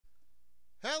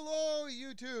Hello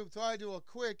YouTube. Thought I'd do a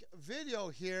quick video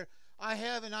here. I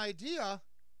have an idea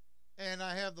and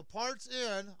I have the parts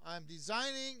in. I'm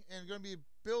designing and going to be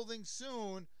building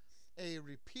soon a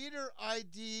repeater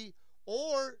ID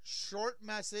or short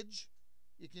message.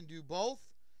 You can do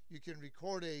both. You can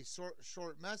record a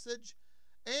short message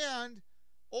and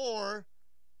or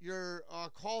your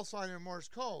call sign in Morse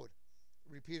code,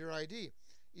 repeater ID.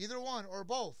 Either one or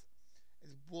both. It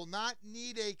will not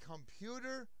need a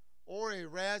computer or a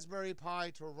Raspberry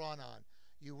Pi to run on.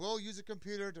 You will use a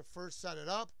computer to first set it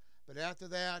up, but after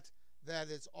that, that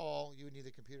is all you need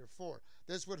a computer for.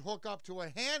 This would hook up to a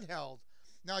handheld.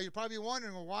 Now you're probably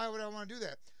wondering, well, why would I want to do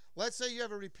that? Let's say you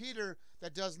have a repeater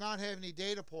that does not have any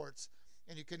data ports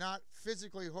and you cannot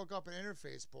physically hook up an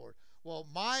interface board. Well,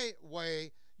 my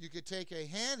way, you could take a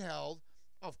handheld.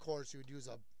 Of course, you would use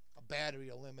a battery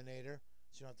eliminator,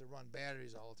 so you don't have to run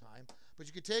batteries all the time. But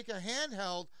you could take a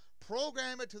handheld,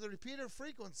 program it to the repeater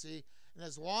frequency, and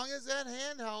as long as that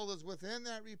handheld is within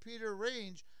that repeater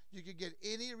range, you could get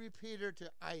any repeater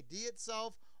to ID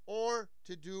itself or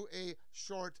to do a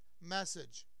short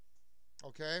message.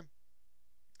 Okay?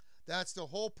 That's the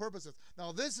whole purpose of it.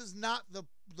 Now, this is not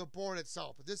the board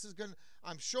itself, but this is going to,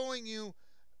 I'm showing you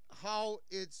how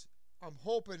I'm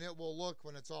hoping it will look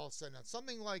when it's all said and done.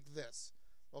 Something like this.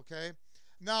 Okay?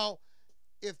 Now,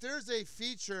 if there's a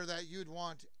feature that you'd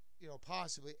want,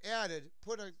 possibly added,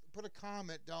 put a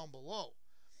comment down below.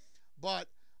 But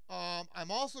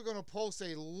I'm also going to post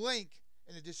a link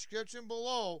in the description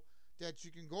below that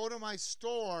you can go to my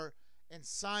store and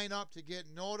sign up to get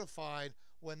notified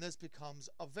when this becomes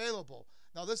available.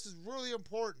 Now, this is really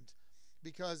important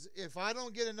because if I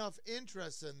don't get enough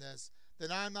interest in this,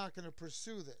 then I'm not going to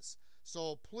pursue this.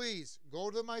 So please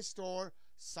go to my store,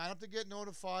 sign up to get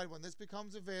notified when this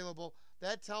becomes available.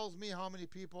 That tells me how many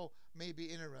people may be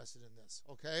interested in this,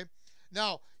 okay?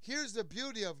 Now, here's the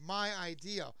beauty of my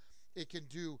idea. It can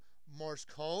do Morse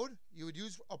code. You would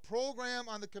use a program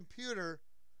on the computer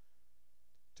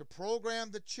to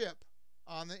program the chip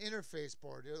on the interface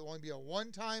board. It'll only be a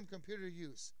one-time computer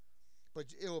use, but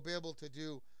it will be able to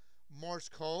do Morse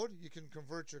code. You can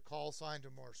convert your call sign to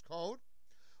Morse code.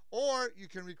 Or you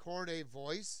can record a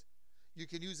voice. You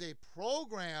can use a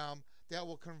program that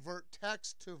will convert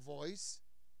text to voice.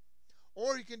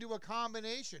 Or you can do a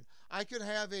combination. I could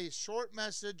have a short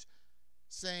message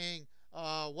saying,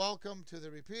 welcome to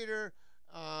the repeater,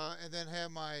 and then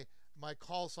have my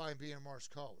call sign be in Morse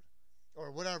code. Or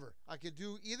whatever. I could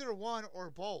do either one or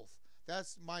both.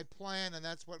 That's my plan, and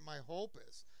that's what my hope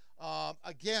is.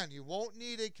 Again, you won't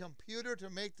need a computer to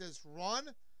make this run,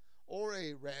 or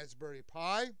a Raspberry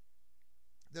Pi.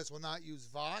 This will not use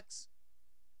VOX.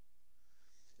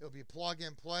 It'll be plug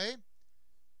and play.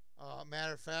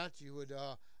 Matter of fact, you would,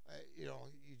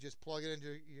 you just plug it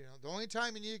into, the only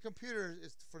time you need a computer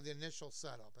is for the initial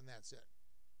setup, and that's it.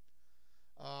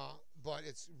 But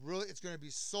it's going to be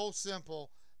so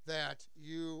simple that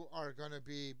you are going to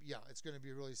be, it's going to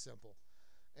be really simple.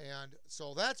 And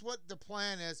so that's what the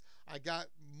plan is. I got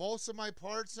most of my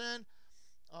parts in.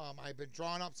 I've been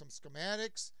drawing up some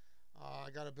schematics. I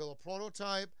got to build a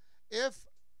prototype. If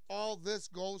all this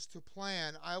goes to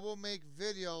plan, I will make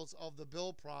videos of the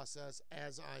build process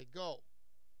as I go.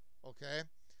 Okay?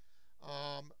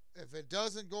 If it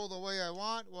doesn't go the way I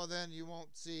want, well, then you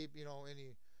won't see,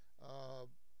 any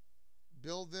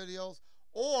build videos.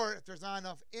 Or if there's not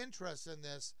enough interest in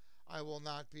this, I will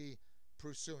not be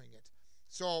pursuing it.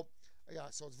 So,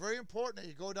 so it's very important that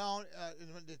you go down in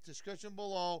the description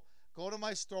below. Go to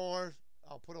my store.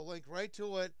 I'll put a link right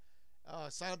to it.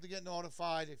 Sign up to get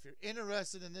notified if you're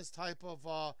interested in this type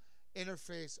of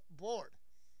interface board.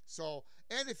 So,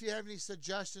 and if you have any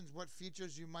suggestions what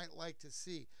features you might like to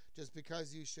see, just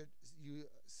because you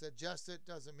suggest it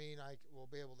doesn't mean I will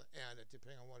be able to add it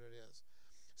depending on what it is.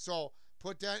 So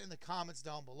put that in the comments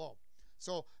down below.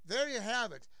 So there you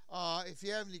have it. If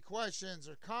you have any questions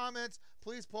or comments,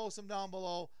 please post them down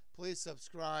below. Please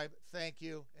subscribe. Thank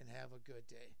you and have a good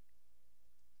day.